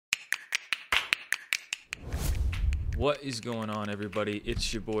What is going on, everybody?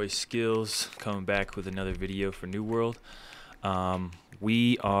 It's your boy Skills coming back with another video for New World.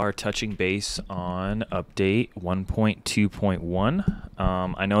 We are touching base on update 1.2.1.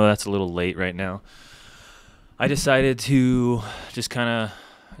 I know that's a little late right now. I decided to just kind of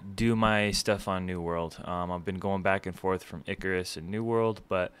do my stuff on New World. I've been going back and forth from Icarus and New World,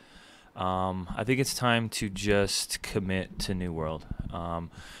 but I think it's time to just commit to New World.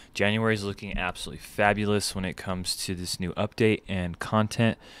 January is looking absolutely fabulous when it comes to this new update and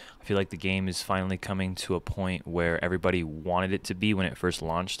content. I feel like the game is finally coming to a point where everybody wanted it to be when it first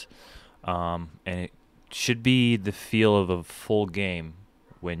launched. And it should be the feel of a full game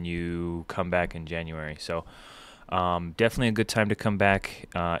when you come back in January. So definitely a good time to come back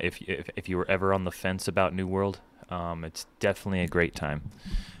if you were ever on the fence about New World. It's definitely a great time.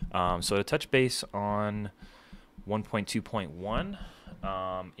 So to touch base on 1.2.1,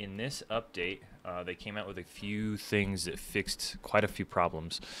 in this update, they came out with a few things that fixed quite a few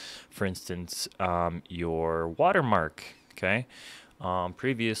problems. For instance, your watermark. Okay.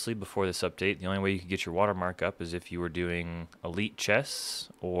 Previously, before this update, the only way you could get your watermark up is if you were doing elite chests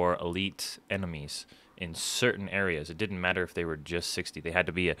or elite enemies in certain areas. It didn't matter if they were just 60. They had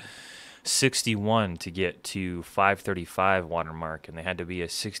to be a 61 to get to 535 watermark, and they had to be a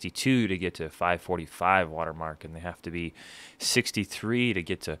 62 to get to 545 watermark, and they have to be 63 to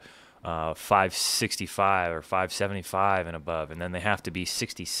get to 565 or 575 and above, and then they have to be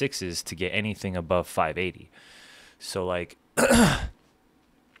 66s to get anything above 580. So like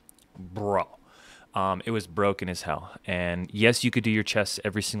bro, it was broken as hell. And yes, you could do your chests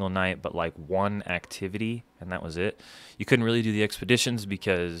every single night, but like one activity and that was it. You couldn't really do the expeditions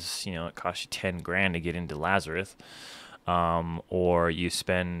because, you know, it cost you 10 grand to get into Lazarus. Or you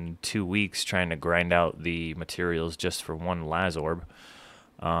spend 2 weeks trying to grind out the materials just for one Laz orb.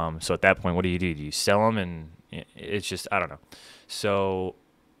 So at that point, what do? Do you sell them? And it's just, I don't know. So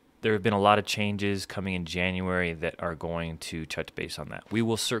there have been a lot of changes coming in January that are going to touch base on that. We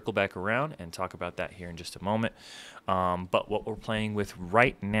will circle back around and talk about that here in just a moment. But what we're playing with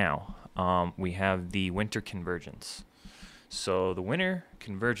right now, we have the Winter Convergence. So the Winter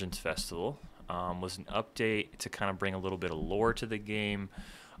Convergence Festival was an update to kind of bring a little bit of lore to the game.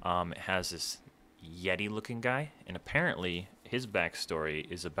 It has this Yeti-looking guy, and apparently his backstory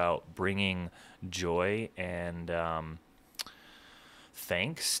is about bringing joy and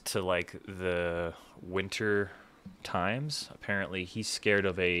thanks to like the winter times. Apparently he's scared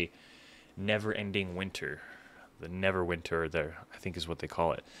of a never-ending winter, the Neverwinter there, I think is what they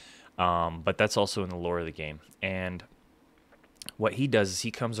call it. But that's also in the lore of the game. And what he does is he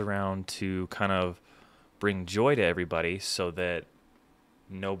comes around to kind of bring joy to everybody so that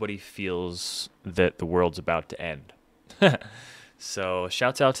nobody feels that the world's about to end. So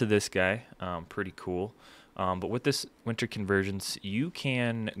shouts out to this guy, pretty cool. But with this Winter Convergence, you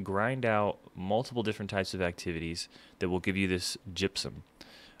can grind out multiple different types of activities that will give you this gypsum.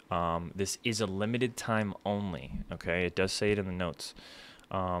 This is a limited time only, okay? It does say it in the notes.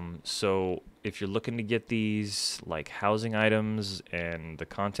 So if you're looking to get these like housing items and the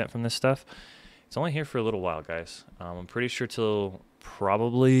content from this stuff, it's only here for a little while, guys. I'm pretty sure till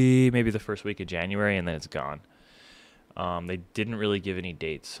probably maybe the first week of January, and then it's gone. They didn't really give any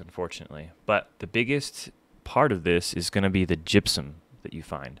dates, unfortunately. But the biggest part of this is going to be the gypsum that you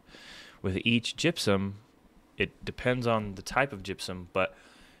find. With each gypsum, it depends on the type of gypsum, but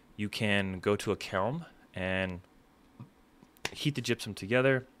you can go to a kiln and heat the gypsum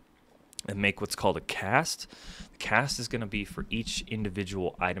together and make what's called a cast. The cast is going to be for each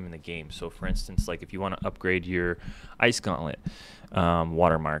individual item in the game. So for instance, like if you want to upgrade your ice gauntlet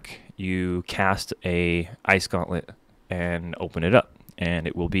watermark, you cast a ice gauntlet and open it up, and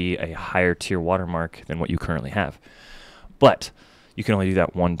it will be a higher tier watermark than what you currently have. But you can only do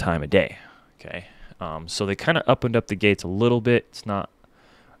that one time a day. Okay, so they kind of opened up the gates a little bit. It's not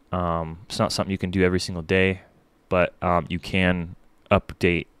something you can do every single day, but you can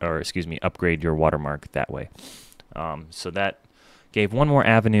upgrade your watermark that way. So that gave one more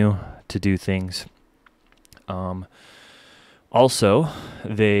avenue to do things. Also,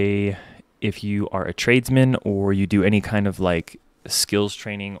 if you are a tradesman or you do any kind of like skills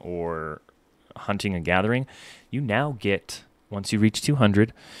training or hunting and gathering, you now get, once you reach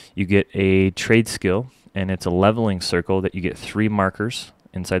 200, you get a trade skill, and it's a leveling circle that you get 3 markers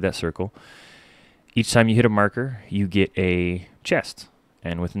inside that circle. Each time you hit a marker, you get a chest,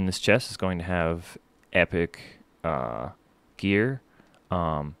 and within this chest is going to have epic gear. It's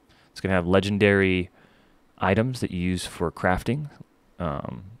going to have legendary items that you use for crafting,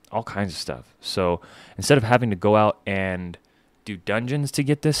 all kinds of stuff. So instead of having to go out and do dungeons to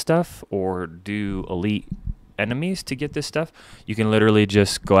get this stuff or do elite enemies to get this stuff, you can literally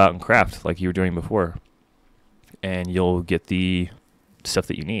just go out and craft like you were doing before, and you'll get the stuff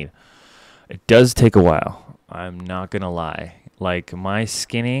that you need. It does take a while. I'm not going to lie. Like, my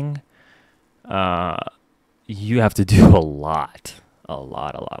skinning, you have to do a lot.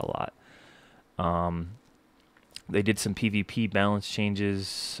 They did some PvP balance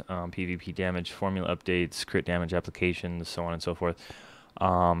changes, PvP damage formula updates, crit damage applications, so on and so forth.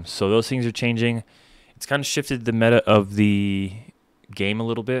 So those things are changing. It's kind of shifted the meta of the game a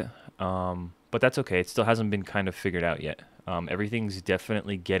little bit, but that's okay. It still hasn't been kind of figured out yet. Everything's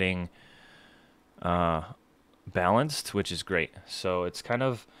definitely getting balanced, which is great. So it's kind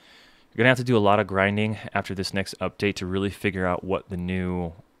of, you're going to have to do a lot of grinding after this next update to really figure out what the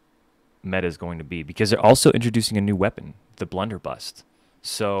new meta is going to be, because they're also introducing a new weapon, the blunderbuss.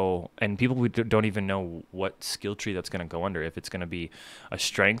 So, and people don't even know what skill tree that's going to go under, if it's going to be a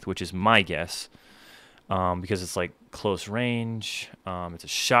strength, which is my guess, because it's like close range, it's a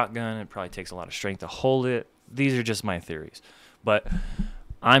shotgun, it probably takes a lot of strength to hold it. These are just my theories, but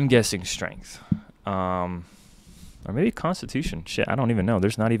I'm guessing strength, or maybe constitution. Shit, I don't even know.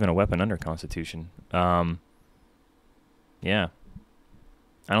 There's not even a weapon under constitution. Yeah,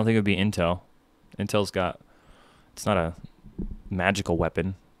 I don't think it would be Intel. Intel's got, it's not a magical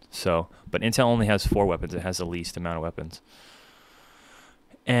weapon, so, but Intel only has 4 weapons. It has the least amount of weapons.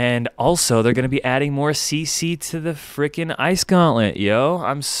 And also, they're going to be adding more CC to the freaking Ice Gauntlet, yo.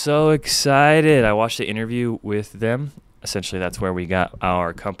 I'm so excited. I watched the interview with them. Essentially, that's where we got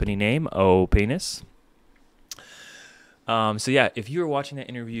our company name, O-P-NES. So yeah, if you were watching that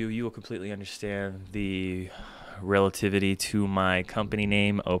interview, you will completely understand the relativity to my company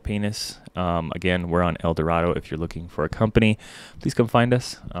name, O-P-NES. Again, we're on El Dorado. If you're looking for a company, please come find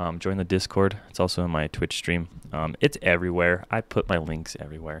us. Join the Discord. It's also in my Twitch stream. It's everywhere. I put my links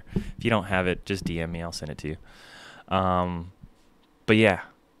everywhere. If you don't have it, just DM me. I'll send it to you. But yeah,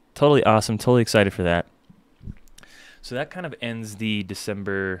 totally awesome. Totally excited for that. So that kind of ends the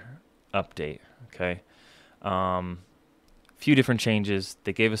December update. Okay. Few different changes.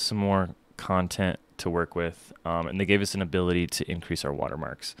 They gave us some more content to work with, and they gave us an ability to increase our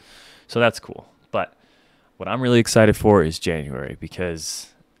watermarks. So that's cool. But what I'm really excited for is January,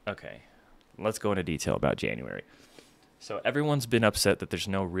 because, okay, let's go into detail about January. So everyone's been upset that there's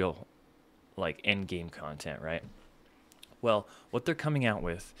no real, like, end game content, right? Well, what they're coming out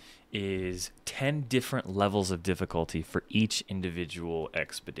with is 10 different levels of difficulty for each individual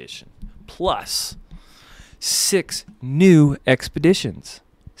expedition, plus 6 new expeditions.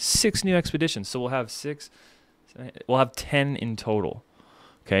 6 new expeditions. So we'll have 10 in total.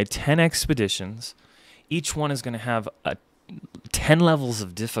 Okay, 10 expeditions. Each one is going to have 10 levels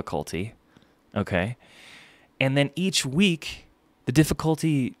of difficulty. Okay, and then each week, the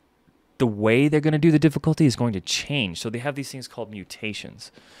difficulty, the way they're going to do the difficulty is going to change. So they have these things called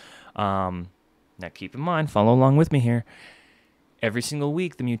mutations. Now keep in mind, follow along with me here. Every single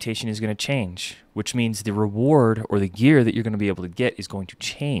week, the mutation is going to change, which means the reward or the gear that you're going to be able to get is going to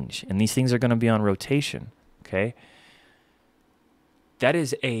change. And these things are going to be on rotation, okay? That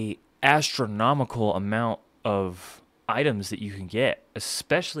is a astronomical amount of items that you can get,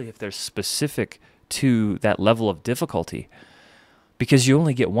 especially if they're specific to that level of difficulty, because you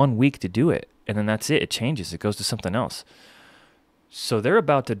only get 1 week to do it, and then that's it. It changes. It goes to something else. So they're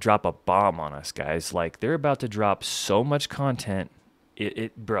about to drop a bomb on us, guys. Like, they're about to drop so much content.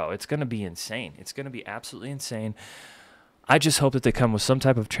 Bro, it's going to be insane. It's going to be absolutely insane. I just hope that they come with some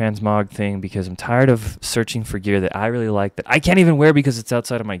type of transmog thing, because I'm tired of searching for gear that I really like that I can't even wear because it's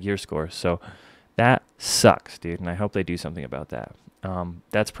outside of my gear score. So that sucks, dude, and I hope they do something about that.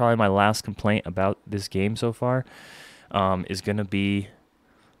 That's probably my last complaint about this game so far, is going to be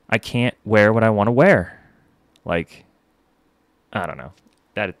I can't wear what I want to wear. Like, I don't know.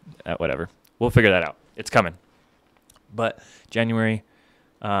 Whatever. We'll figure that out. It's coming. But January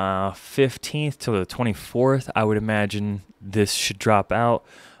 15th to the 24th, I would imagine this should drop out.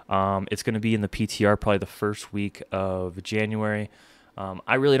 It's going to be in the PTR probably the first week of January.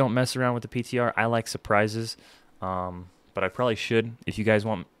 I really don't mess around with the PTR. I like surprises, but I probably should. If you guys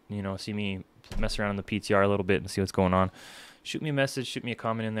want, see me mess around in the PTR a little bit and see what's going on, shoot me a message, shoot me a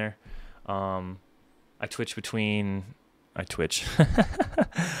comment in there. I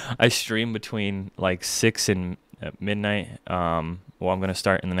stream between like 6 and midnight. I'm going to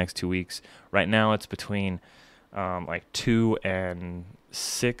start in the next 2 weeks. Right now it's between like 2 and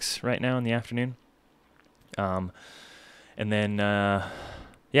 6 right now in the afternoon. And then,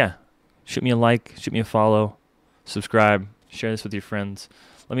 yeah, shoot me a like, shoot me a follow, subscribe, share this with your friends.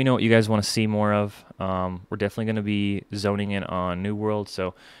 let me know what you guys want to see more of. We're definitely going to be zoning in on New World, so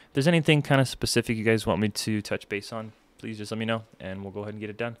if there's anything kind of specific you guys want me to touch base on, please just let me know, and we'll go ahead and get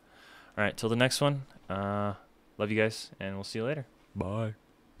it done. All right, till the next one, love you guys, and we'll see you later. Bye.